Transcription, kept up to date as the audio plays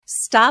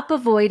Stop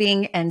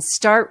avoiding and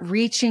start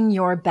reaching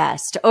your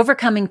best,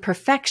 overcoming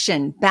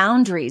perfection,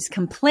 boundaries,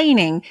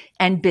 complaining,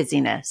 and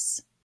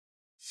busyness.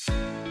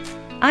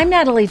 I'm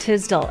Natalie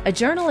Tisdall, a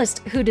journalist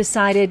who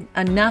decided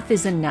enough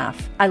is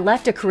enough. I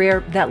left a career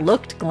that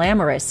looked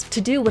glamorous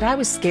to do what I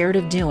was scared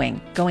of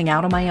doing, going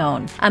out on my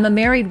own. I'm a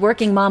married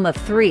working mom of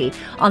 3.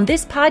 On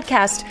this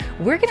podcast,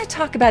 we're going to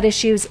talk about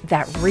issues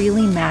that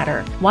really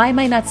matter. Why am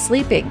I not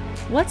sleeping?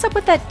 What's up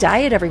with that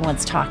diet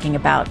everyone's talking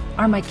about?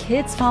 Are my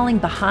kids falling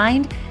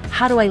behind?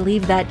 How do I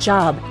leave that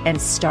job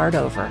and start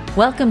over?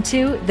 Welcome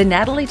to the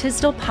Natalie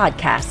Tisdall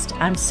Podcast.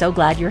 I'm so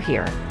glad you're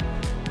here.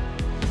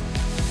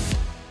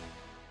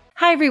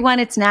 Hi, everyone.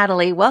 It's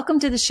Natalie.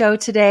 Welcome to the show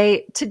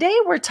today. Today,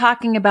 we're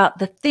talking about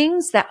the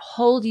things that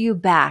hold you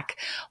back,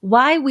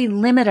 why we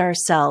limit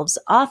ourselves,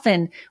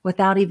 often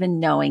without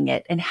even knowing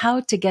it, and how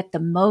to get the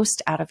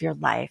most out of your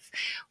life.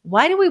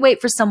 Why do we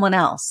wait for someone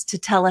else to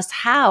tell us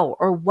how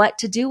or what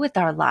to do with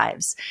our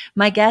lives?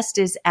 My guest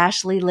is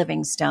Ashlee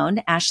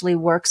Livingstone. Ashlee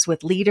works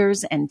with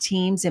leaders and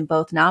teams in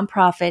both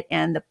nonprofit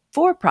and the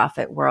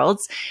for-profit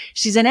worlds.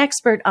 She's an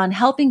expert on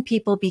helping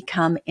people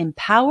become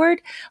empowered,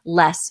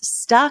 less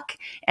stuck,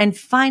 and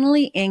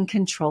finally in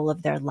control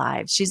of their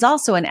lives. She's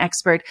also an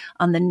expert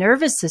on the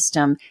nervous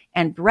system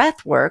and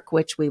breath work,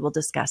 which we will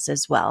discuss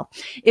as well.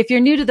 If you're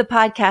new to the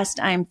podcast,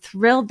 I'm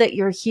thrilled that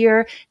you're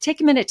here.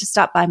 Take a minute to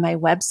stop by my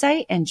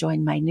website and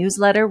join my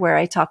newsletter where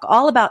I talk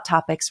all about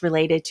topics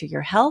related to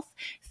your health,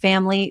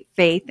 family,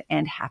 faith,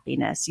 and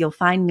happiness. You'll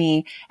find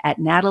me at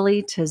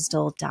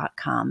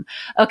natalietisdall.com.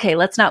 Okay,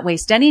 let's not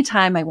waste any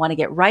time. I want to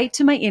get right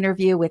to my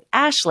interview with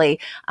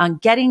Ashlee on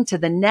getting to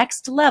the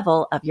next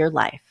level of your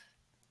life.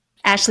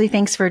 Ashlee,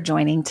 thanks for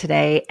joining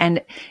today.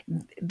 And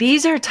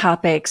these are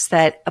topics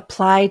that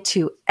apply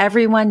to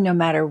everyone, no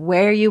matter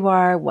where you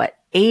are, what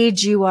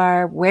age you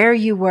are, where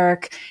you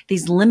work,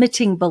 these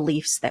limiting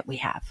beliefs that we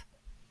have.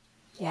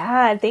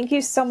 Yeah, thank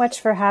you so much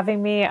for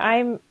having me.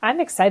 I'm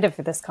excited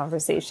for this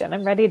conversation.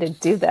 I'm ready to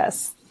do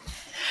this.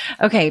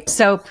 Okay,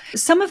 so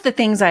some of the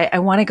things I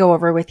want to go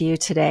over with you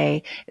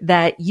today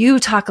that you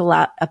talk a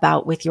lot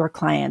about with your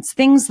clients,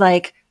 things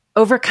like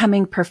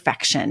overcoming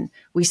perfection.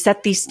 We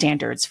set these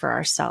standards for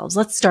ourselves.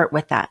 Let's start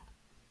with that.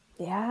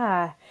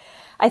 Yeah,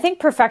 I think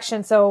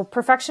perfection. So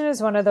perfection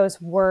is one of those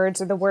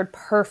words, or the word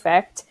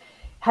perfect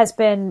has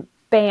been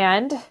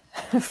banned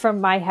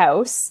from my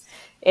house.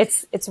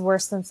 It's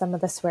worse than some of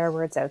the swear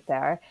words out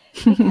there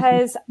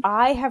because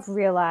I have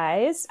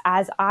realized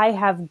as I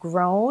have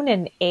grown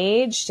and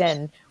aged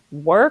and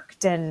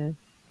worked and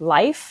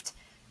lifed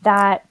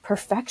that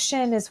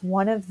perfection is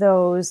one of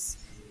those,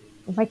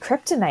 my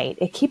kryptonite.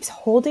 It keeps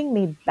holding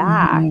me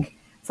back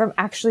from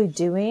actually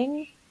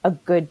doing a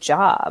good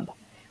job,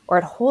 or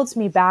it holds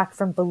me back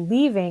from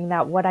believing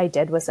that what I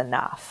did was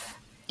enough.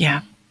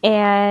 Yeah.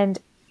 And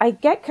I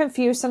get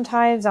confused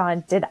sometimes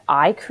on, did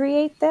I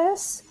create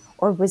this?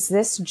 Or was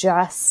this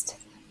just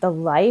the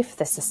life,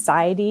 the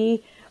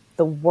society,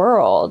 the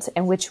world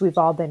in which we've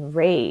all been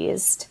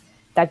raised,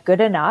 that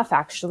good enough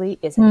actually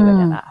isn't good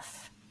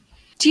enough?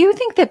 Do you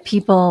think that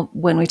people,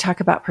 when we talk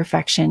about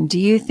perfection, do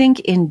you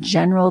think in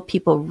general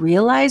people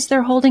realize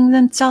they're holding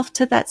themselves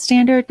to that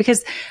standard?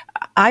 Because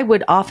I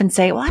would often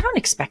say, well, I don't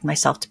expect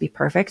myself to be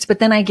perfect, but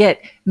then I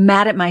get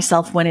mad at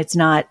myself when it's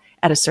not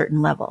at a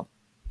certain level.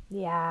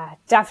 Yeah,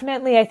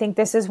 definitely. I think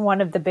this is one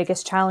of the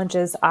biggest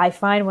challenges I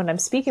find when I'm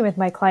speaking with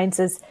my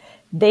clients is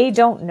they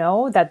don't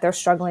know that they're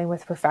struggling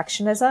with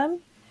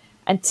perfectionism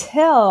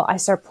until I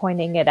start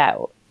pointing it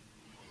out.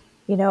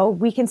 You know,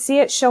 we can see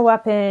it show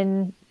up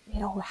in,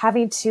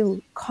 having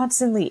to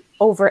constantly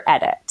over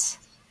edit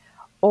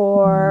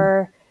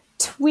or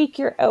tweak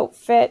your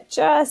outfit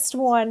just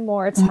one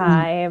more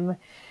time.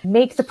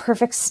 Make the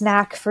perfect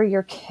snack for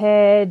your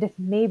kid.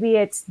 Maybe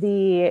it's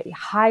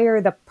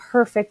hire the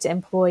perfect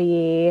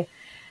employee.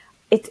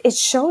 It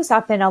shows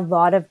up in a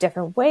lot of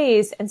different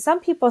ways. And some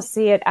people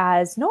see it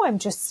as, no, I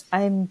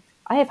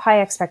have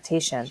high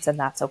expectations and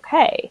that's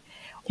okay.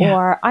 Yeah.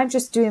 Or I'm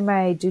just doing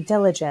my due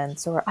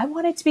diligence, or I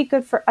want it to be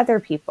good for other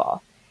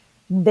people.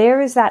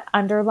 There is that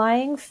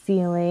underlying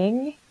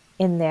feeling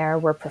in there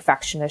where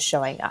perfection is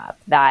showing up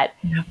that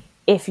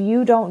if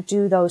you don't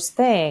do those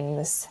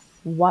things,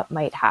 what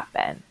might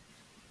happen?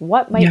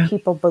 What might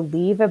people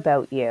believe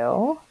about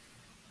you?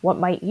 What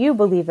might you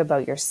believe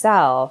about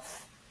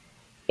yourself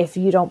if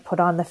you don't put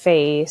on the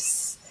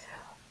face,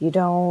 you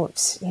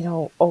don't,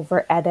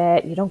 over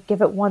edit, you don't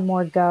give it one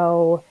more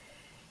go,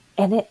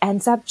 and it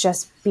ends up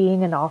just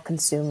being an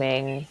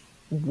all-consuming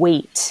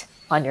weight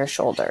on your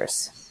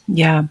shoulders.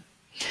 Yeah.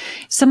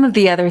 Some of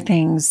the other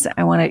things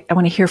I want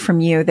to hear from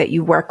you that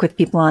you work with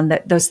people on,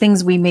 that those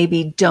things we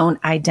maybe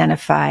don't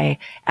identify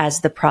as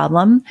the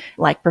problem,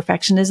 like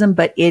perfectionism,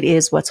 but it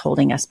is what's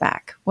holding us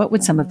back. What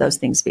would some of those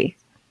things be?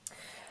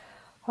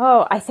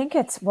 Oh, I think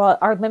it's,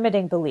 our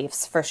limiting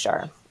beliefs for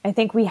sure. I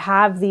think we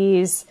have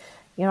these,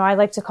 I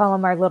like to call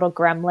them our little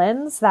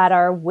gremlins that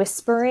are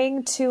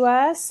whispering to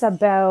us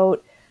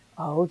about,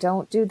 oh,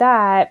 don't do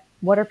that.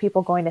 What are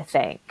people going to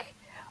think?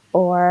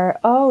 Or,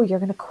 oh, you're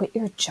going to quit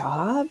your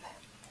job?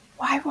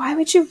 Why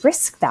would you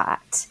risk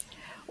that?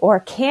 Or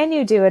can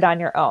you do it on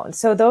your own?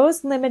 So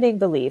those limiting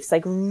beliefs,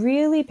 like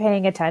really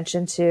paying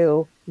attention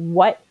to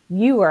what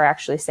you are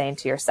actually saying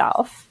to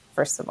yourself,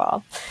 first of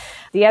all.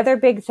 The other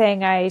big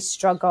thing I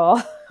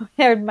struggle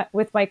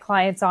with my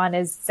clients on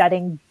is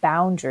setting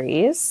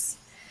boundaries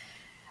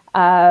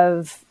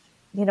of,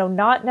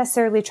 not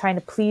necessarily trying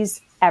to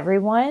please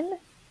everyone,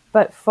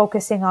 but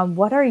focusing on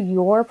what are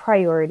your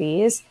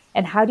priorities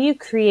and how do you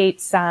create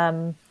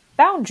some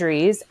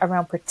boundaries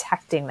around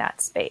protecting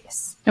that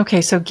space.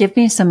 Okay, so give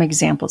me some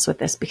examples with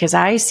this, because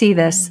I see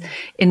this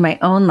in my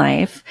own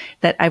life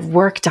that I've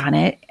worked on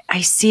it.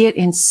 I see it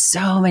in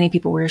so many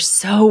people. We're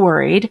so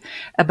worried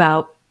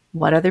about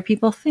what other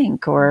people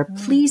think or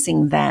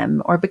pleasing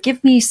them, but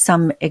give me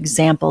some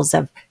examples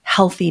of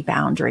healthy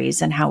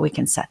boundaries and how we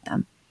can set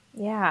them.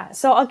 Yeah.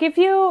 So I'll give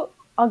you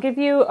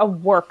a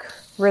work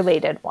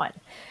related one.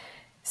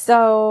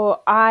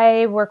 So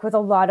I work with a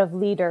lot of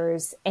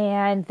leaders,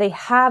 and they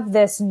have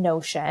this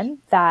notion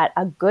that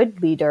a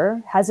good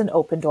leader has an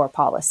open door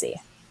policy.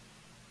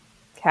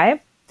 Okay.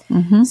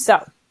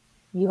 So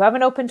you have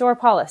an open door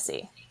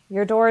policy.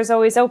 Your door is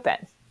always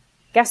open.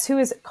 Guess who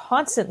is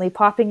constantly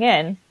popping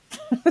in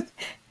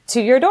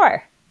to your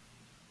door?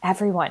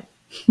 Everyone.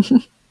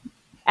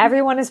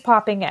 Everyone is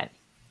popping in.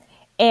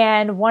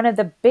 And one of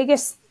the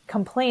biggest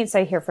complaints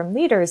I hear from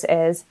leaders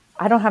is,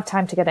 I don't have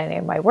time to get any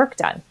of my work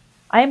done.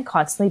 I am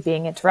constantly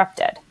being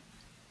interrupted.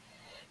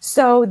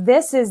 So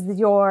this is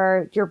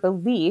your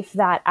belief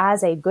that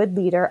as a good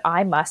leader,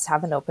 I must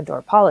have an open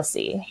door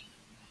policy.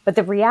 But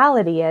the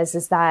reality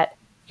is that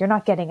you're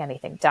not getting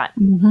anything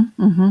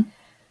done.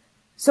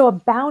 So a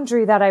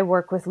boundary that I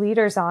work with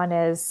leaders on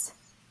is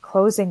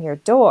closing your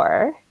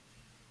door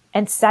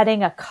and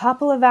setting a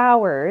couple of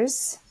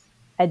hours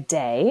a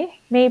day,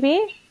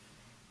 maybe,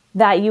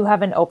 that you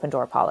have an open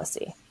door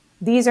policy.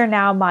 These are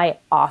now my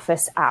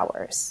office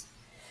hours.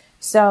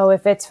 So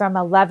if it's from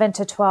 11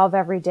 to 12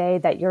 every day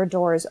that your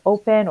door is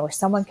open, or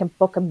someone can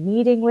book a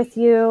meeting with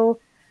you,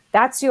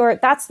 that's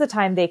the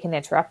time they can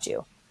interrupt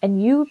you.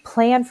 And you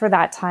plan for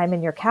that time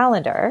in your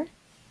calendar.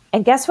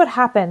 And guess what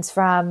happens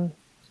from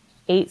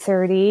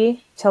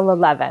 8:30 till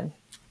 11?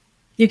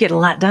 You get a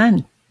lot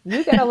done.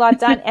 You get a lot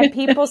done, and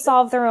people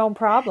solve their own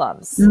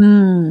problems.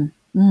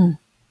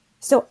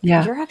 So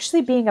you're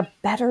actually being a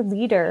better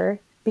leader,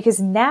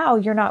 because now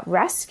you're not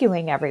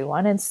rescuing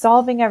everyone and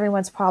solving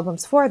everyone's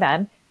problems for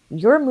them.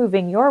 You're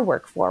moving your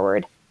work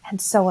forward, and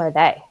so are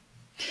they.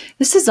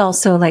 This is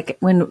also like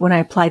when I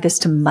apply this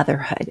to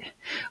motherhood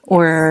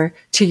or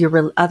to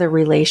your other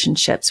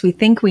relationships, we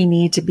think we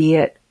need to be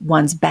at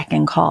one's beck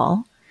and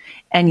call,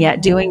 and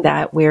yet doing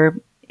that, we're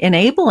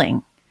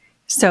enabling.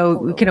 So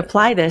we can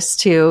apply this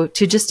to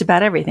just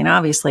about everything.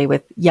 Obviously,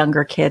 with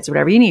younger kids,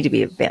 whatever, you need to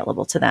be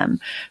available to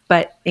them,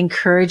 but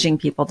encouraging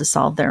people to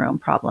solve their own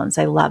problems.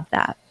 I love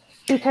that.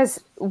 Because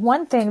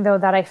one thing, though,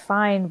 that I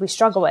find we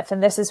struggle with,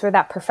 and this is where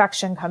that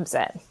perfection comes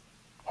in.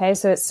 Okay,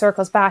 so it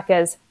circles back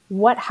as,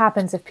 what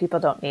happens if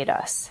people don't need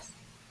us?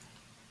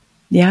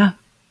 Yeah.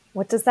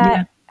 What does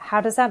that,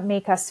 how does that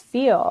make us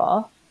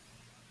feel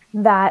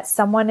that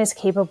someone is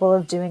capable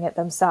of doing it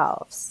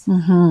themselves?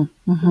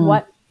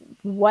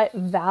 What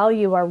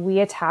value are we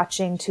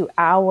attaching to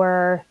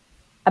our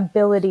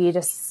ability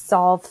to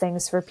solve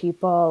things for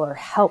people or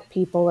help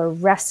people or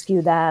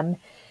rescue them?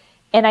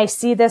 And I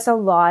see this a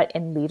lot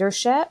in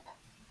leadership,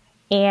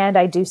 and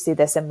I do see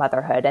this in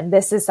motherhood. And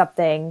this is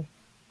something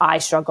I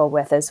struggle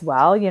with as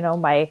well.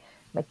 My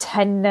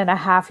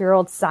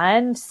 10-and-a-half-year-old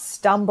son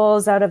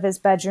stumbles out of his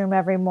bedroom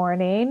every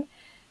morning,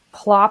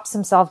 plops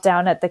himself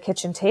down at the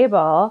kitchen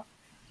table,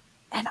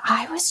 and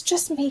I was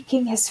just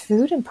making his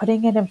food and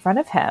putting it in front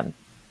of him.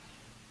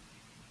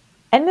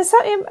 And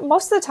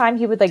most of the time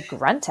he would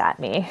grunt at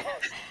me.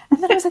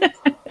 And then I was like,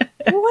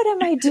 what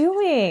am I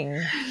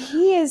doing?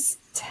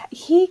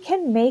 He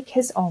can make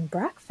his own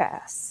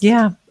breakfast.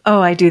 Yeah.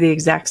 Oh, I do the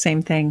exact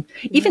same thing.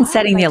 Even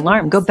setting the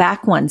alarm, go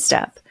back one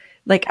step.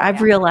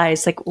 I've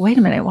realized, wait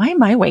a minute, why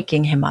am I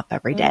waking him up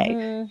every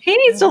day? He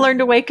needs to learn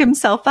to wake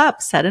himself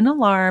up, set an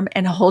alarm,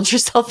 and hold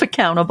yourself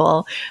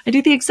accountable. I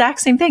do the exact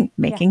same thing,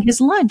 making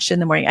his lunch in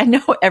the morning. I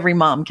know every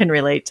mom can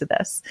relate to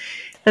this,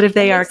 that if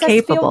they are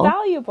capable.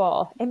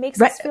 It makes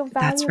us feel valuable.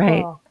 That's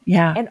right.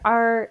 Yeah. And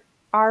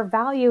our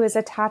value is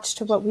attached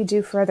to what we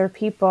do for other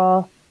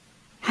people,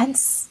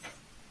 hence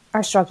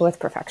our struggle with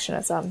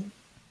perfectionism.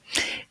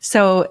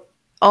 So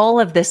all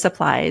of this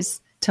applies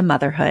to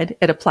motherhood.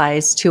 It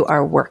applies to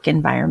our work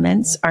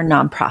environments, our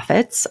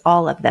nonprofits,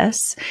 all of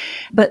this.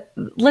 But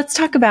let's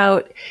talk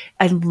about,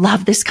 I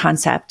love this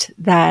concept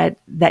that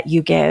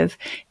you give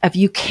of,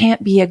 you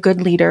can't be a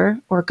good leader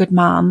or a good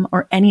mom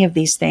or any of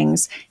these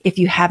things if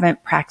you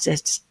haven't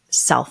practiced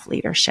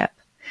self-leadership.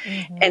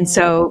 And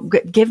so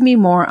give me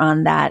more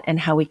on that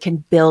and how we can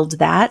build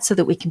that so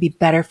that we can be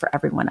better for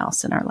everyone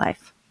else in our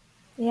life.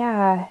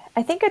 Yeah,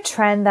 I think a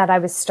trend that I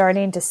was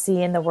starting to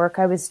see in the work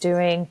I was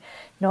doing,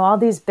 all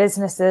these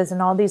businesses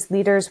and all these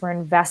leaders were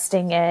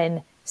investing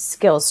in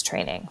skills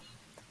training,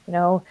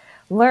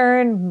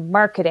 learn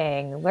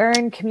marketing,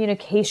 learn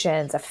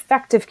communications,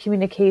 effective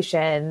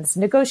communications,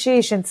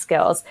 negotiation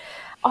skills.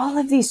 all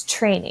of these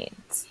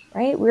trainings,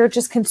 right? We're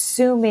just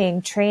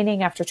consuming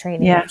training after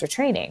training after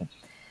training.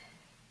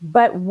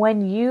 But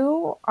when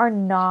you are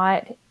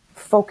not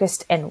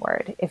focused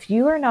inward, if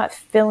you are not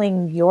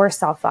filling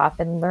yourself up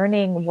and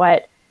learning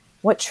what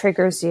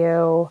triggers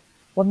you,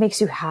 what makes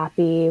you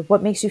happy,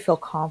 what makes you feel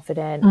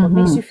confident, what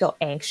makes you feel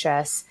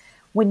anxious,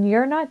 when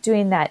you're not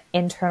doing that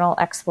internal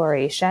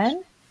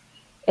exploration,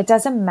 it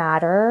doesn't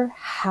matter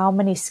how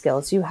many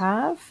skills you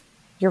have,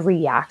 your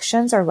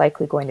reactions are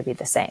likely going to be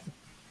the same.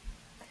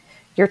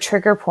 Your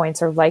trigger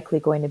points are likely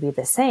going to be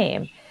the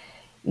same.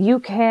 You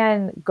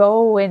can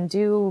go and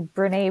do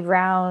Brene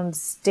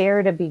Brown's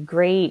Dare to Be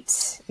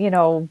Great,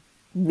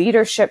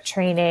 leadership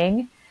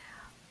training.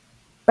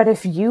 But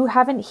if you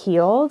haven't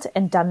healed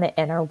and done the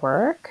inner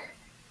work,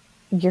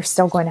 you're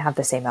still going to have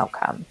the same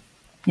outcome.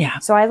 Yeah.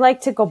 So I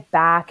like to go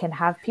back and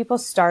have people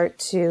start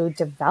to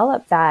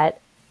develop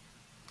that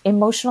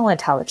emotional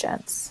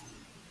intelligence,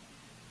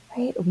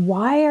 right?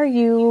 Why are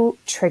you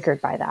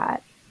triggered by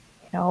that?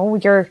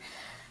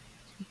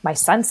 My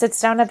son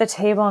sits down at the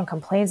table and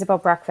complains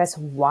about breakfast.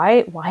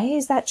 Why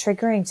is that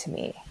triggering to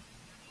me?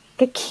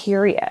 Get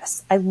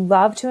curious. I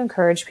love to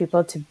encourage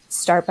people to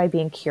start by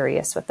being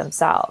curious with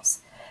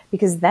themselves,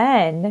 because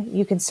then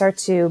you can start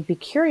to be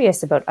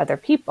curious about other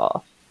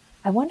people.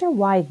 I wonder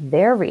why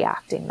they're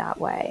reacting that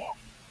way,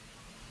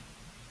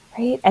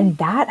 right? And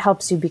that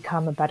helps you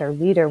become a better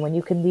leader when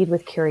you can lead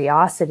with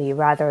curiosity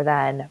rather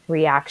than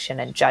reaction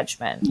and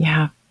judgment.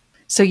 Yeah.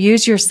 So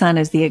use your son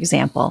as the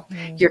example.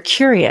 You're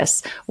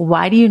curious.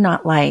 Why do you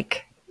not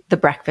like the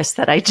breakfast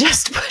that I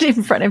just put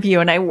in front of you?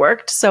 And I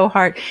worked so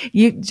hard.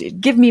 You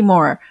give me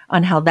more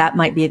on how that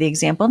might be the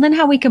example, and then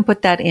how we can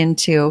put that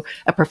into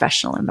a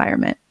professional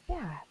environment.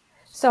 Yeah.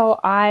 So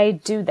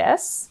I do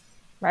this,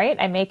 right?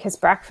 I make his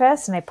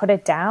breakfast and I put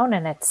it down,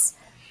 and it's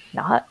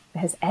not,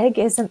 his egg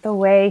isn't the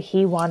way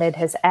he wanted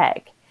his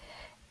egg.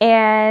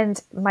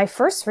 And my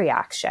first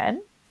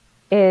reaction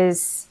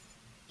is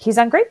he's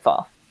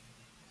ungrateful.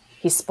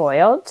 He's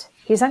spoiled.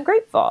 He's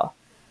ungrateful.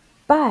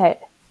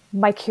 But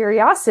my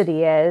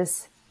curiosity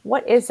is,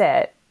 what is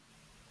it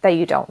that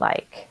you don't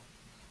like?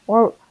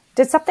 Or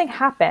did something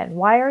happen?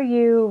 Why are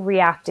you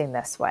reacting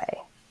this way?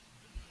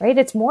 Right?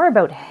 It's more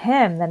about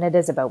him than it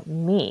is about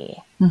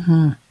me.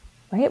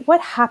 Right?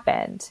 What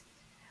happened?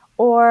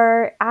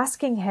 Or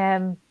asking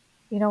him,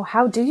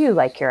 how do you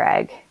like your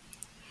egg?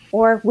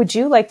 Or would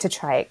you like to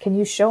try it? Can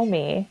you show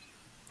me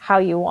how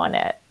you want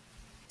it?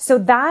 So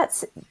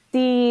that's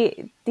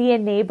the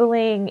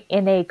enabling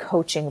in a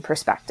coaching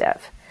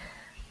perspective,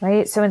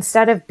 right? So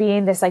instead of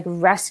being this like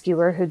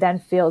rescuer who then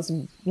feels,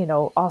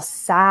 all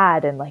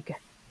sad and like,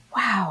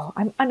 wow,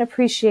 I'm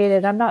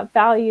unappreciated, I'm not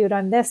valued,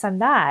 I'm this, I'm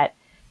that.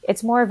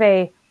 It's more of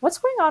a, what's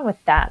going on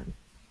with them?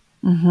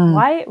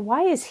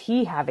 Why is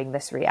he having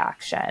this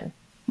reaction?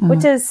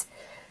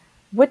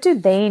 What do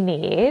they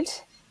need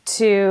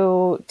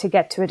to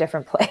get to a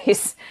different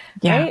place?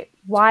 Right?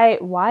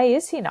 Why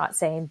is he not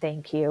saying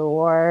thank you?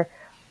 Or,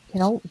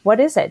 what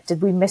is it?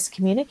 Did we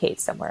miscommunicate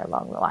somewhere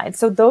along the line?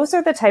 So those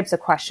are the types of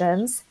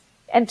questions.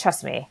 And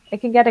trust me, it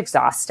can get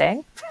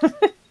exhausting.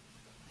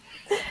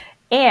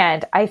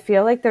 And I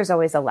feel like there's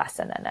always a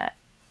lesson in it.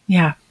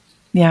 Yeah.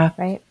 Yeah.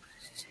 Right.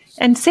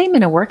 And same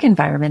in a work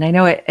environment. I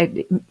know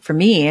it for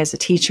me as a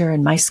teacher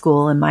in my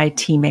school and my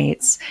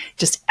teammates,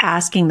 just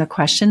asking the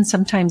question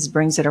sometimes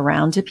brings it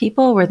around to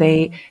people where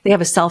they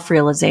have a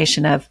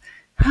self-realization of,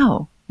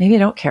 oh, maybe I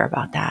don't care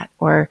about that.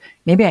 Or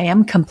maybe I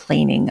am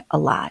complaining a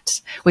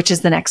lot, which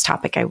is the next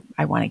topic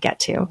I want to get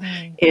to,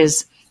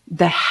 is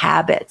the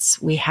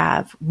habits we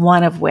have,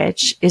 one of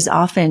which is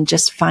often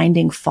just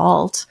finding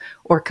fault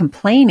or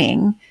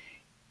complaining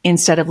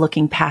instead of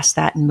looking past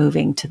that and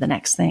moving to the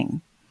next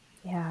thing.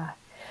 Yeah.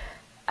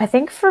 I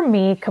think for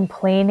me,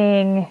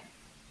 complaining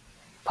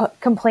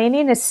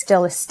is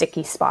still a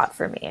sticky spot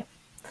for me.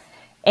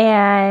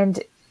 And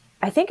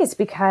I think it's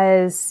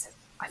because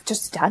I've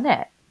just done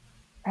it,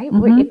 right?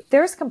 If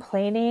there's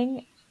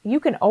complaining, you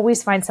can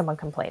always find someone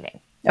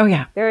complaining. Oh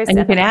yeah. And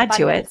you can add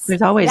to it.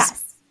 There's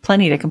always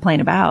plenty to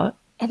complain about.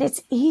 And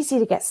it's easy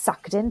to get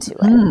sucked into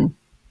it.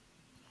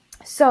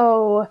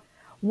 So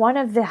one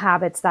of the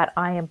habits that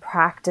I am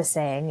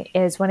practicing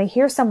is when I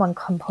hear someone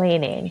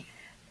complaining,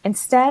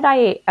 instead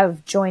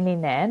of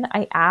joining in,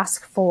 I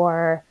ask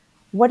for,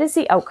 what is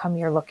the outcome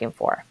you're looking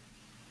for?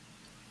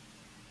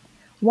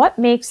 What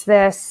makes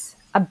this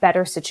a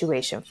better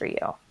situation for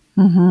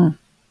you?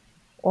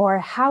 Or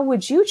how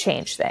would you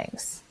change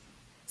things?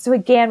 So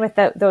again, with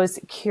those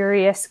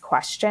curious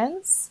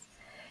questions.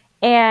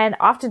 And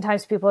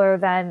oftentimes people are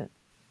then,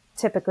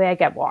 typically I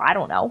get, well, I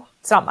don't know.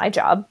 It's not my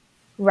job.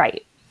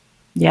 Right.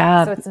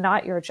 Yeah. So it's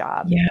not your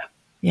job. Yeah.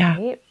 Yeah.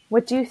 Right?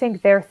 What do you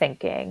think they're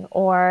thinking?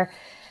 Or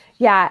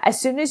as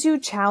soon as you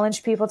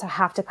challenge people to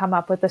have to come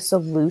up with a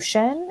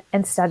solution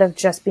instead of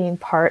just being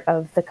part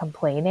of the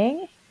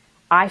complaining,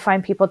 I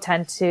find people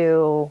tend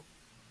to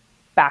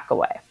back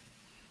away.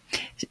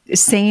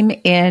 Same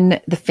in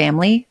the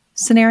family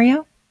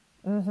scenario?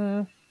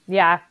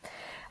 Yeah.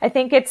 I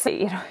think it's,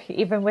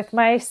 even with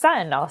my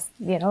son,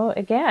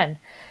 again,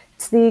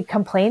 it's the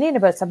complaining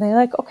about something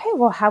like, okay,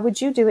 well, how would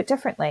you do it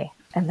differently?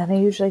 And then I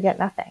usually get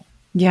nothing.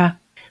 Yeah.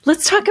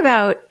 Let's talk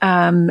about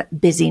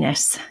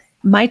busyness.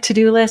 My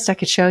to-do list, I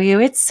could show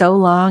you, it's so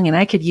long and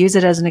I could use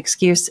it as an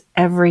excuse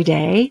every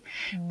day.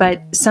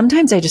 But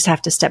sometimes I just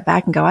have to step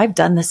back and go, I've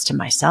done this to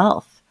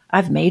myself.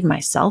 I've made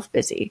myself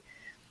busy.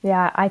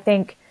 Yeah, I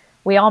think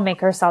we all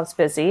make ourselves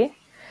busy.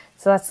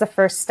 So that's the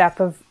first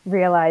step of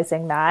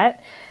realizing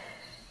that.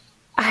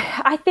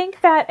 I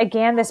think that,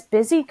 again, this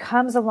busy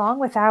comes along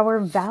with our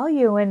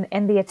value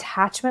and the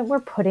attachment we're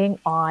putting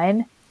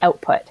on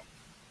output.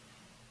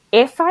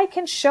 If I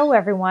can show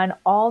everyone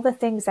all the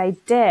things I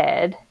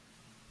did,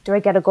 do I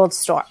get a gold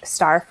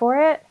star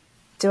for it?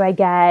 Do I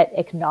get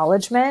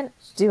acknowledgement?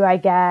 Do I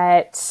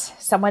get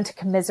someone to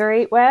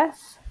commiserate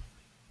with?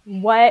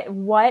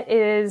 What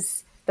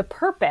is the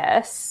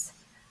purpose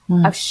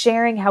of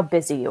sharing how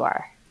busy you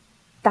are?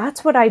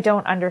 That's what I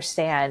don't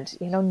understand.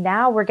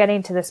 Now we're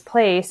getting to this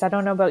place. I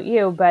don't know about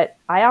you, but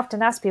I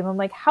often ask people, I'm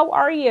like, how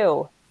are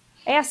you?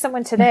 I asked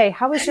someone today,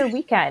 how was your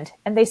weekend?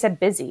 And they said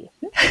busy.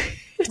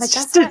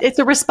 It's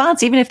a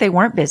response, even if they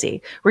weren't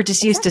busy. We're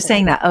just used to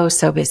saying that, oh,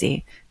 so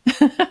busy.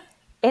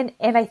 And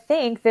I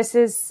think this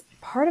is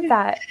part of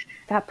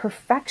that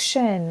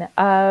perfection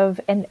of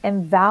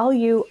and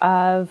value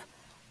of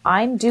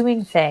I'm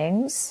doing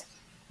things,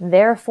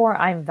 therefore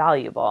I'm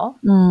valuable.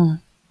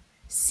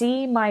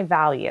 See my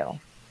value.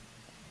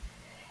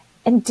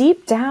 And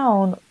deep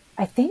down,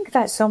 I think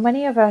that so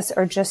many of us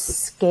are just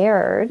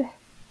scared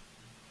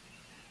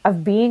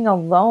of being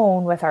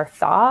alone with our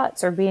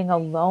thoughts, or being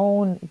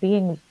alone,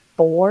 being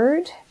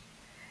bored.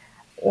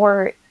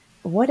 Or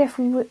what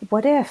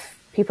if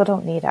people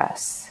don't need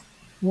us?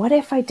 What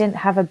if I didn't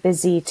have a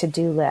busy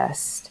to-do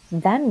list?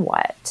 Then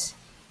what?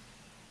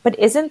 But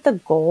isn't the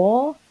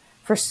goal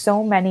for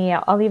so many,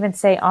 I'll even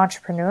say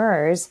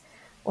entrepreneurs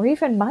or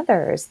even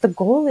mothers, the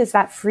goal is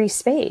that free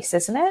space,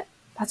 isn't it?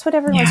 That's what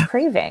everyone's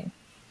craving.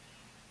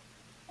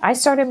 I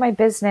started my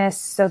business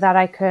so that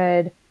I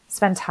could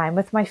spend time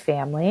with my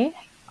family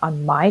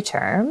on my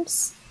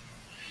terms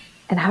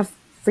and have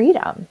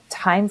freedom,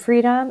 time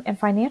freedom and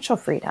financial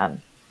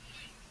freedom.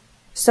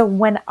 So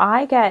when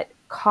I get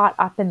caught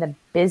up in the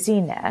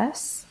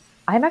busyness,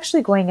 I'm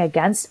actually going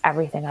against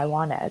everything I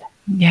wanted.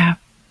 Yeah.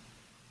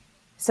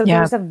 So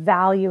there's a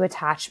value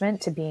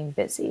attachment to being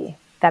busy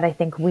that I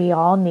think we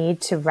all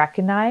need to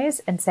recognize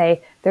and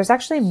say, there's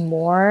actually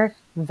more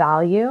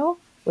value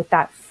with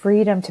that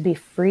freedom to be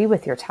free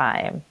with your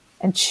time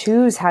and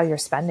choose how you're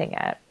spending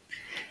it.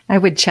 I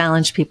would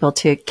challenge people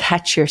to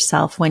catch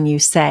yourself when you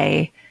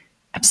say,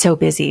 I'm so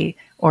busy,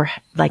 or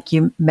like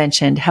you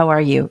mentioned, how are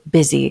you?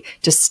 Busy.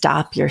 Just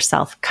stop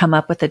yourself, come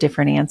up with a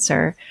different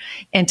answer,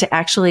 and to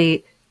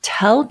actually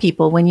tell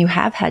people when you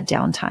have had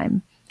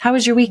downtime. How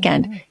was your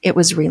weekend? It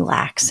was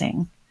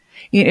relaxing.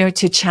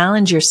 To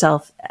challenge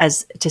yourself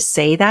as to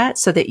say that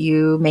so that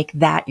you make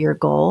that your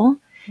goal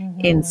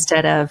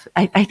instead of,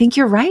 I think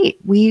you're right.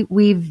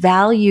 We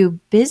value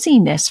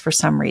busyness for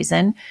some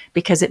reason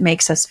because it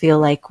makes us feel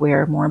like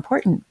we're more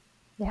important.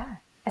 Yeah.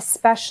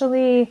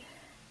 Especially,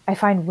 I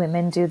find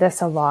women do this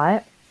a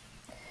lot.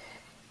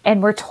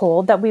 And we're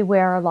told that we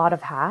wear a lot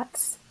of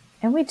hats,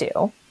 and we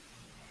do.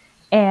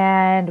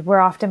 And we're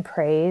often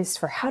praised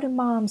for, how do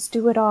moms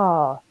do it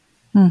all?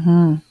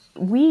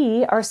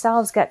 We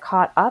ourselves get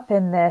caught up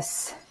in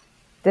this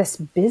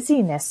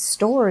busyness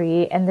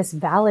story and this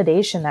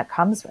validation that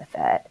comes with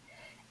it.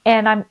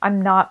 And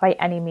I'm not by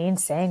any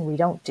means saying we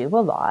don't do a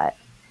lot,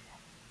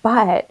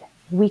 but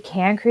we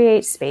can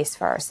create space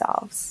for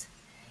ourselves.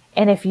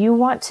 And if you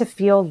want to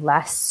feel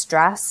less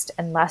stressed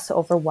and less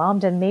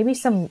overwhelmed and maybe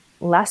some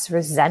less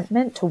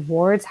resentment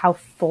towards how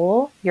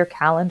full your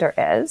calendar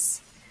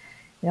is,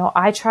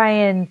 I try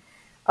and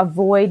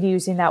avoid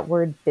using that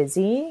word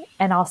busy.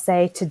 And I'll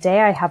say, today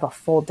I have a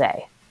full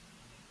day.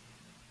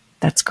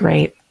 That's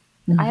great.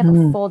 I have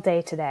a full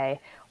day today.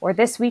 Or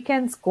this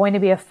weekend's going to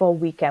be a full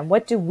weekend.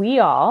 What do we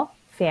all,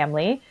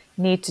 family,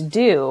 need to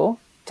do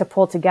to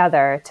pull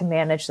together to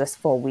manage this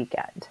full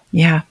weekend?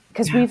 Yeah.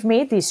 Because we've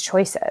made these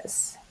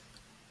choices.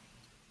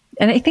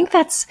 And I think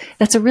that's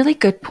a really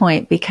good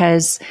point,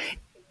 because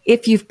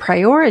if you've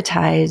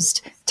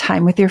prioritized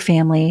time with your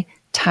family,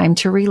 time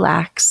to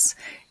relax,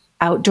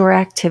 outdoor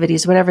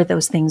activities, whatever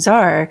those things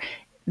are,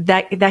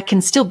 that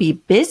can still be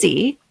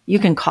busy. You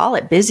can call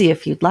it busy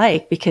if you'd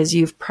like, because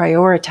you've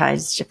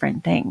prioritized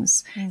different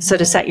things. So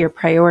to set your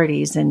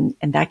priorities, and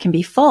that can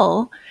be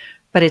full,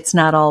 but it's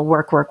not all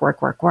work, work,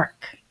 work, work,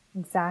 work.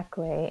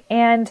 Exactly.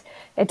 And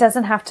it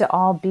doesn't have to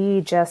all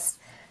be just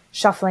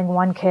shuffling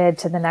one kid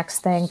to the next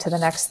thing, to the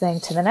next thing,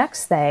 to the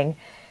next thing.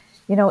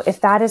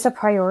 If that is a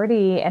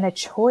priority and a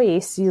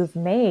choice you've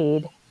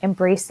made,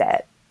 embrace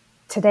it.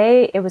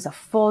 Today, it was a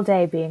full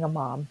day being a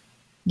mom.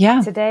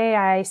 Yeah. Today,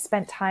 I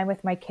spent time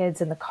with my kids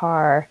in the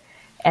car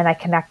and I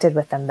connected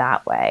with them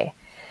that way.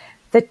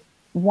 The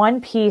one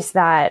piece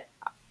that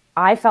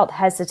I felt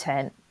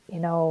hesitant,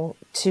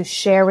 to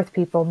share with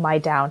people my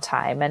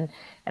downtime, and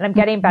I'm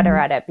getting better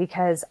at it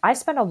because I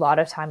spend a lot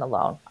of time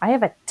alone. I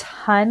have a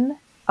ton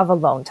of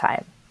alone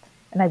time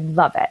and I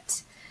love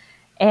it.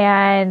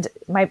 And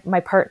my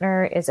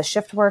partner is a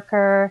shift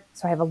worker,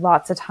 so I have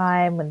lots of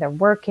time when they're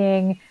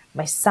working.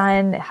 My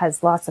son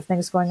has lots of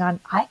things going on.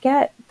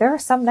 There are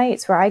some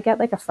nights where I get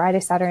like a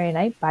Friday, Saturday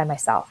night by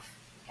myself.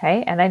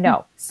 Okay. And I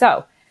know.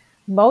 So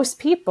most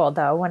people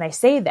though, when I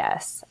say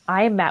this,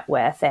 I am met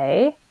with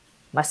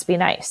must be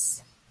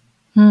nice.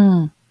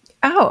 Oh,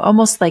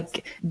 almost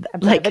like A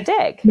bit of a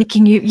dig.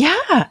 making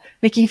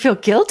you feel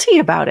guilty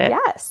about it.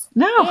 Yes.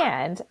 No.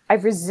 And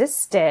I've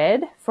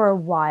resisted for a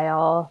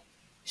while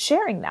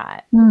sharing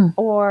that.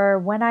 Or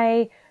when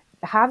I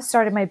have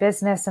started my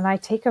business and I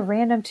take a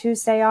random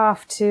Tuesday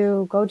off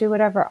to go do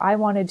whatever I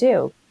want to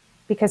do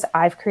because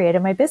I've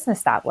created my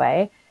business that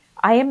way,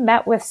 I am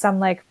met with some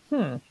like,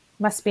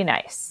 must be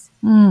nice.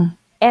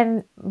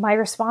 And my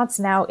response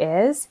now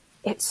is,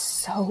 it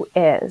so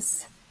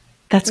is.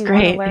 That's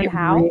great. Learn it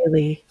how?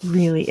 really,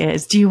 really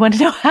is. Do you want to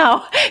know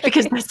how?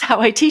 Because that's how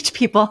I teach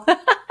people.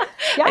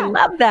 Yeah. I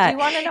love that. Do you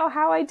want to know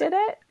how I did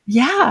it?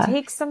 Yeah.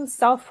 Take some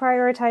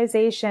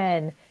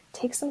self-prioritization.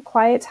 Take some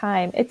quiet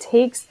time. It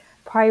takes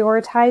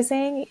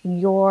prioritizing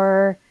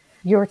your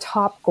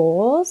top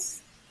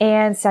goals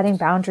and setting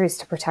boundaries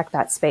to protect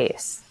that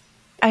space.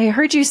 I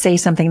heard you say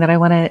something that I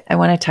want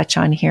to touch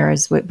on here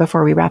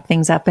before we wrap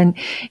things up. And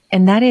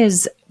that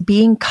is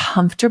being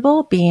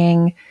comfortable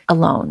being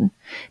alone,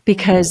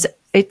 because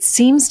it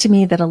seems to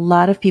me that a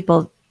lot of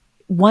people,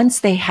 once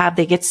they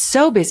get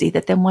so busy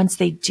that then once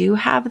they do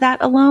have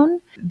that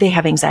alone, they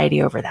have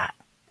anxiety over that.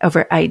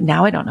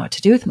 Now I don't know what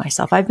to do with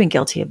myself. I've been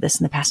guilty of this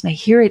in the past and I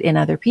hear it in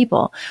other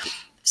people.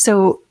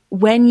 So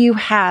when you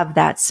have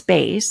that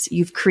space,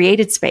 you've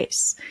created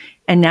space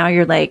and now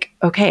you're like,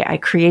 okay, I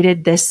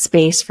created this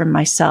space for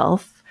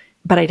myself,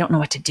 but I don't know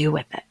what to do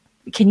with it.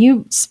 Can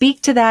you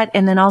speak to that?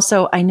 And then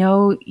also, I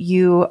know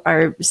you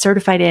are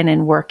certified in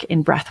and work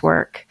in breath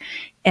work.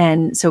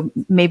 And so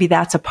maybe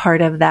that's a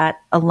part of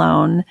that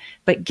alone,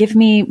 but give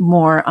me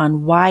more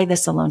on why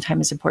this alone time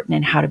is important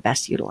and how to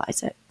best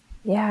utilize it.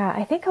 Yeah,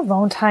 I think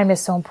alone time is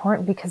so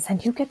important because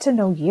then you get to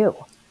know you.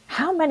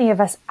 How many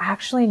of us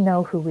actually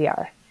know who we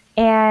are?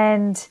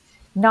 And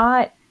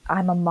not,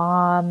 I'm a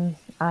mom,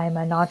 I'm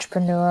an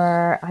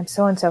entrepreneur, I'm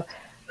so-and-so.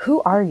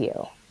 Who are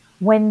you?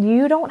 When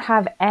you don't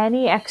have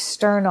any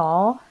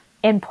external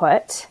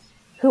input,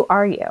 who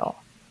are you?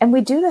 And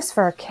we do this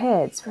for our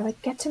kids. We're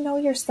like, get to know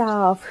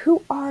yourself.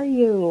 Who are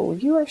you?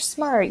 You are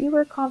smart. You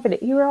are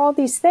confident. You are all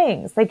these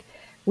things. Like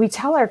we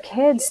tell our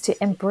kids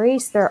to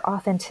embrace their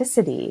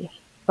authenticity.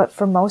 But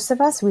for most of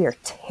us, we are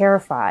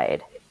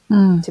terrified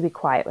to be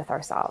quiet with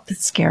ourselves.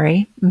 It's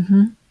scary.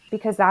 Mm-hmm.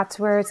 Because that's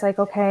where it's like,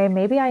 okay,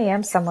 maybe I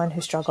am someone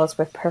who struggles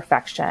with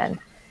perfection.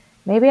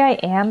 Maybe I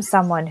am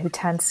someone who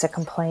tends to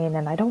complain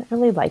and I don't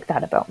really like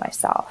that about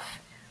myself.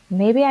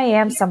 Maybe I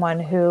am someone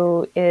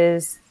who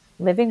is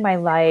living my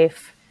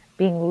life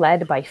being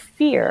led by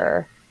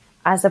fear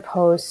as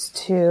opposed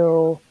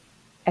to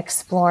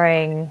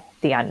exploring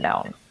the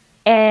unknown.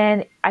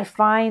 And I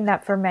find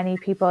that for many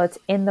people, it's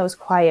in those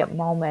quiet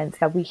moments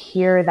that we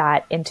hear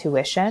that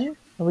intuition.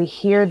 We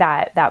hear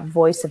that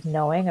voice of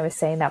knowing. I was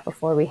saying that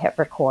before we hit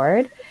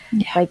record.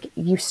 Yeah. Like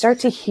you start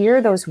to hear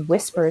those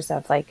whispers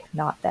of like,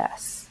 not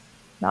this,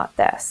 not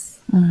this.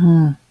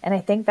 Mm-hmm. And I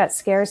think that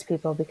scares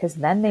people because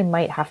then they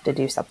might have to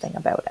do something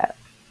about it.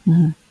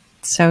 Mm-hmm.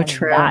 So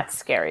true. That's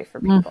scary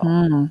for people.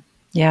 Mm-hmm.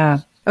 Yeah.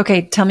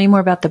 Okay. Tell me more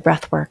about the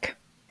breath work.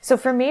 So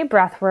for me,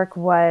 breath work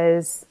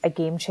was a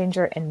game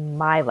changer in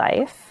my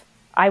life.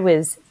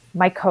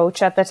 My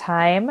coach at the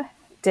time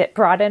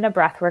brought in a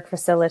breathwork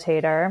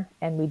facilitator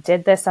and we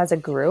did this as a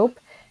group.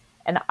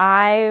 And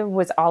I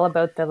was all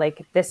about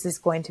this is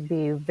going to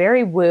be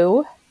very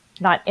woo,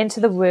 not into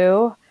the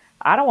woo.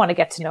 I don't want to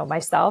get to know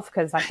myself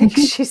because I think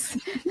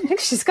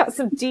she's got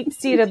some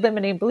deep-seated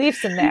limiting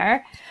beliefs in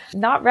there.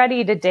 Not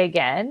ready to dig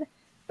in,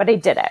 but I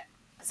did it.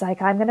 It's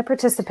like, I'm going to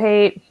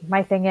participate.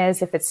 My thing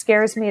is, if it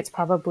scares me, it's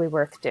probably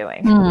worth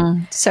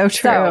doing. So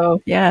true.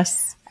 So,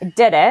 yes. I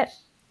did it.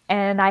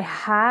 And I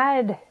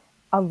had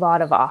a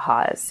lot of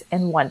ahas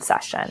in one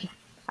session.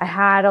 I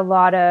had a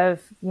lot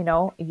of,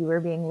 you were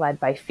being led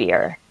by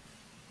fear.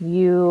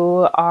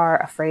 You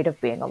are afraid of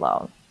being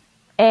alone.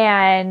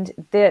 And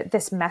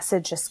this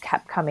message just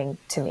kept coming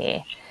to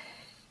me.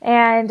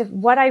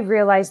 And what I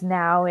realize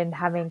now in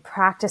having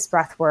practiced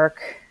breath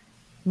work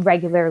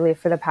regularly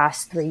for the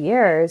past 3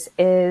 years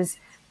is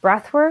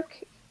breath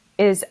work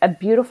is a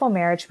beautiful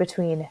marriage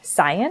between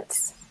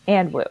science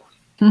and woo.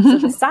 So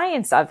the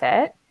science of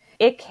it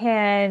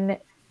can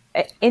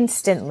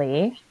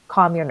instantly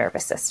calm your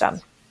nervous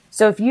system.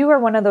 So if you are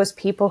one of those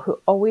people who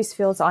always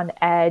feels on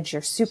edge,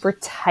 you're super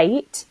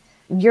tight,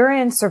 you're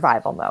in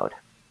survival mode.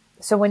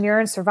 So when you're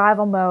in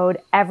survival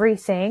mode,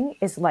 everything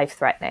is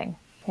life-threatening,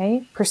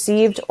 okay?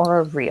 Perceived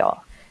or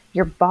real.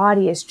 Your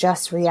body is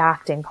just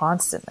reacting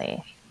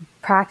constantly.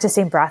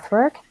 Practicing breath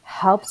work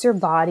helps your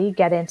body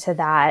get into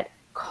that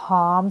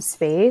calm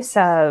space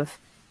of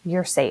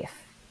you're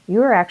safe.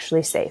 You are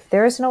actually safe.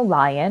 There is no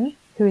lion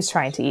who is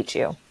trying to eat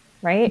you,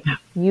 right? Yeah.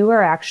 You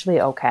are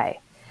actually okay.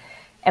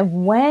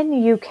 And when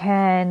you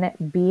can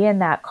be in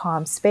that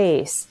calm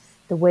space,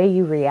 the way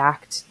you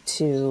react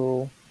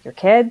to your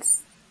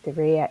kids, the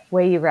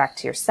way you react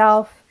to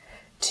yourself,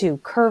 to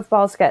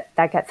curveballs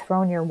that get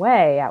thrown your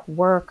way at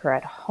work or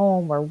at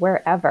home or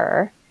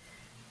wherever,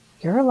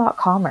 you're a lot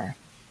calmer.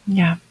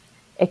 Yeah.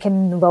 It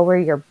can lower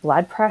your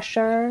blood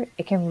pressure.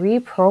 It can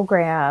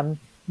reprogram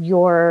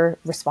your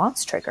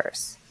response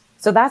triggers.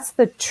 So that's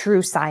the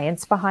true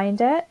science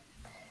behind it.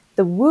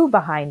 The woo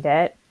behind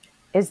it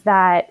is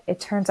that it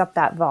turns up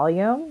that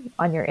volume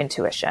on your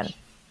intuition.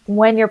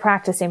 When you're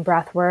practicing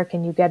breath work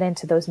and you get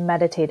into those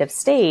meditative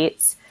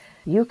states,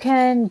 you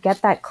can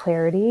get that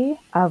clarity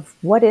of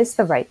what is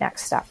the right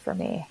next step for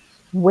me?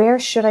 Where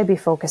should I be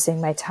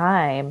focusing my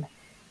time?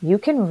 You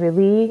can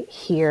really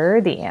hear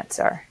the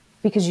answer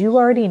because you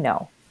already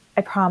know.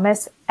 I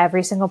promise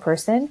every single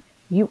person,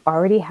 you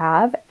already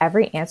have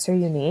every answer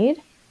you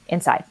need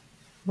inside.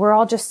 We're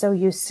all just so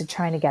used to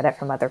trying to get it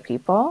from other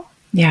people.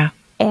 Yeah.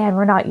 And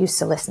we're not used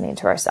to listening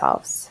to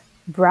ourselves.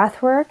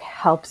 Breath work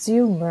helps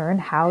you learn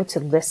how to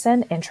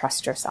listen and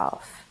trust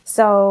yourself.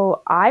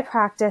 So I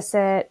practice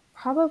it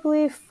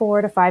probably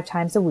 4 to 5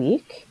 times a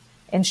week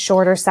in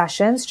shorter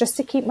sessions just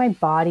to keep my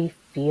body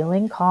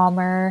feeling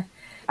calmer.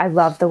 I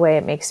love the way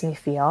it makes me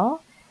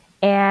feel.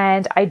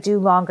 And I do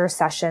longer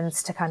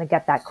sessions to kind of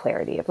get that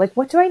clarity of like,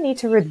 what do I need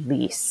to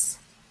release?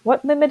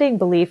 What limiting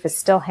belief is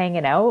still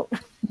hanging out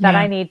that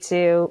I need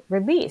to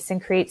release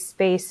and create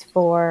space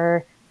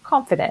for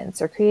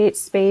confidence or create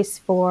space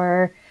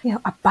for,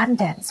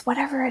 abundance,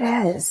 whatever it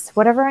is,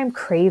 whatever I'm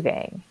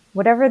craving,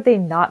 whatever the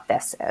not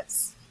this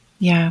is.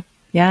 Yeah.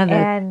 Yeah.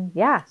 And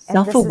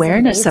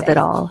self-awareness of it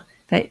all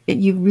that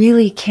you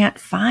really can't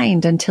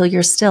find until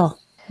you're still.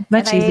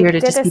 Much easier to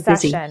just be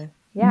busy.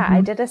 Yeah.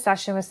 I did a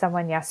session with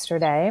someone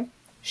yesterday.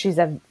 She's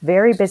a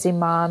very busy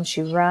mom.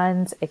 She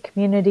runs a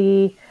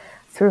community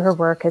through her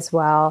work as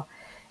well.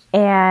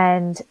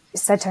 And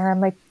said to her,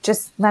 I'm like,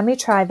 just let me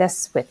try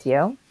this with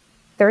you.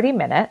 30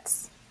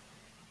 minutes.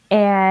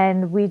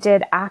 And we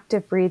did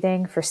active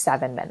breathing for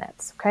 7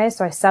 minutes. Okay.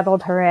 So I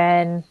settled her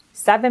in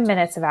 7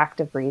 minutes of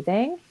active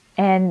breathing.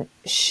 And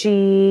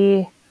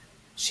she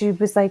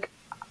was like,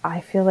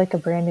 I feel like a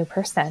brand new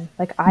person.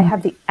 Like I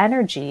have the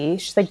energy.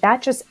 She's like,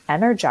 that just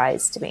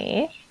energized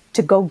me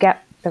to go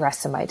get the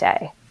rest of my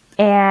day.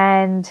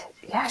 And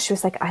yeah, she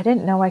was like, I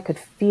didn't know I could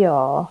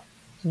feel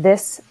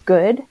this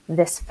good,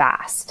 this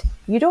fast.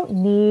 You don't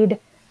need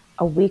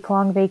a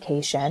week-long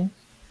vacation.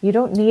 You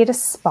don't need a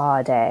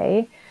spa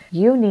day.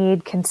 You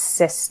need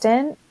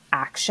consistent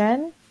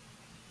action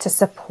to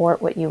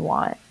support what you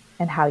want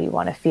and how you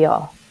want to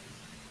feel.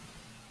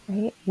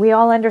 Right? We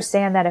all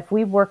understand that if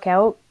we work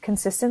out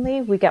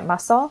consistently, we get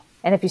muscle.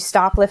 And if you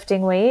stop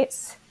lifting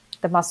weights,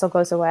 the muscle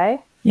goes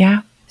away.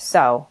 Yeah.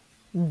 So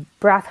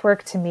breath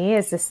work to me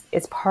is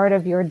part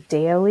of your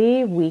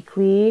daily,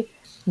 weekly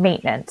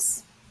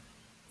maintenance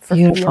for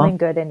feeling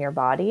good in your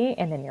body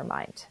and in your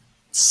mind.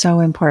 So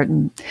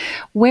important.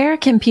 Where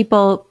can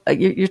people,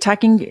 you're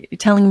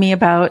telling me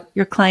about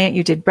your client,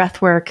 you did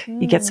breath work,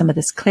 you get some of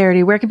this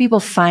clarity. Where can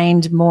people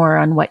find more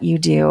on what you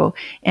do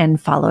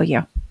and follow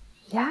you?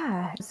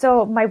 Yeah.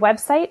 So my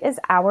website is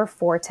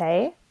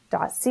ourforte.ca.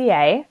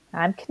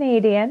 I'm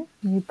Canadian.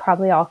 You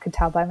probably all could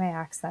tell by my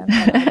accent.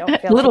 I don't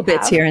feel little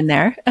bits here and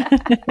there.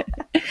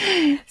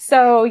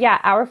 So yeah,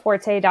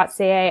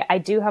 ourforte.ca. I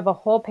do have a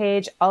whole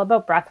page all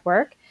about breath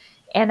work.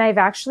 And I've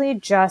actually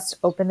just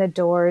opened the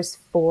doors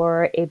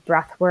for a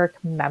breathwork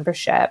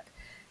membership.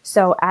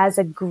 So as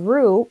a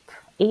group,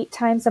 8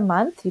 times a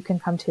month, you can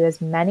come to as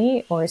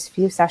many or as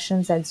few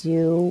sessions as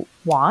you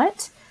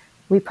want.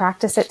 We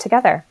practice it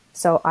together.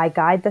 So I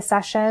guide the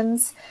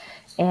sessions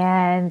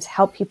and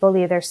help people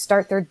either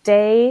start their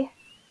day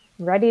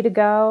ready to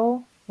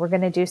go. We're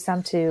going to do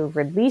some to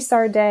release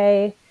our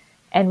day,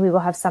 and we will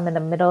have some in the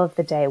middle of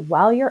the day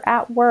while you're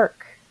at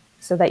work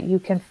so that you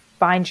can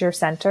find your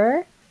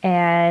center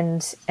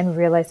and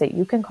realize that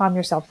you can calm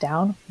yourself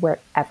down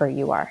wherever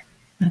you are.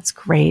 That's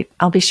great.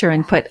 I'll be sure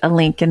and put a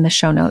link in the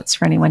show notes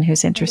for anyone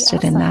who's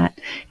interested in that.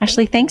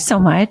 Ashlee, thanks so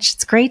much.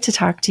 It's great to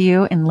talk to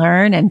you and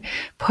learn and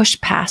push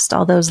past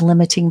all those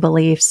limiting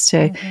beliefs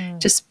to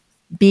just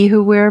be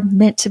who we're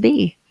meant to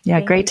be. Yeah,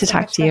 great to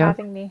talk to you.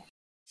 Having me.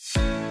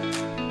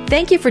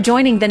 Thank you for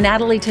joining the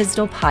Natalie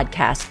Tisdall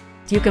podcast.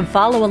 You can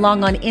follow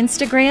along on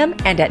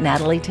Instagram and at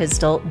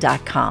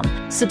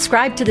natalietizdall.com.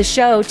 Subscribe to the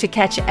show to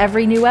catch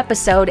every new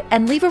episode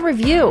and leave a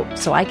review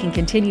so I can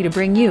continue to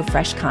bring you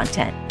fresh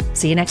content.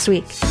 See you next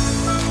week.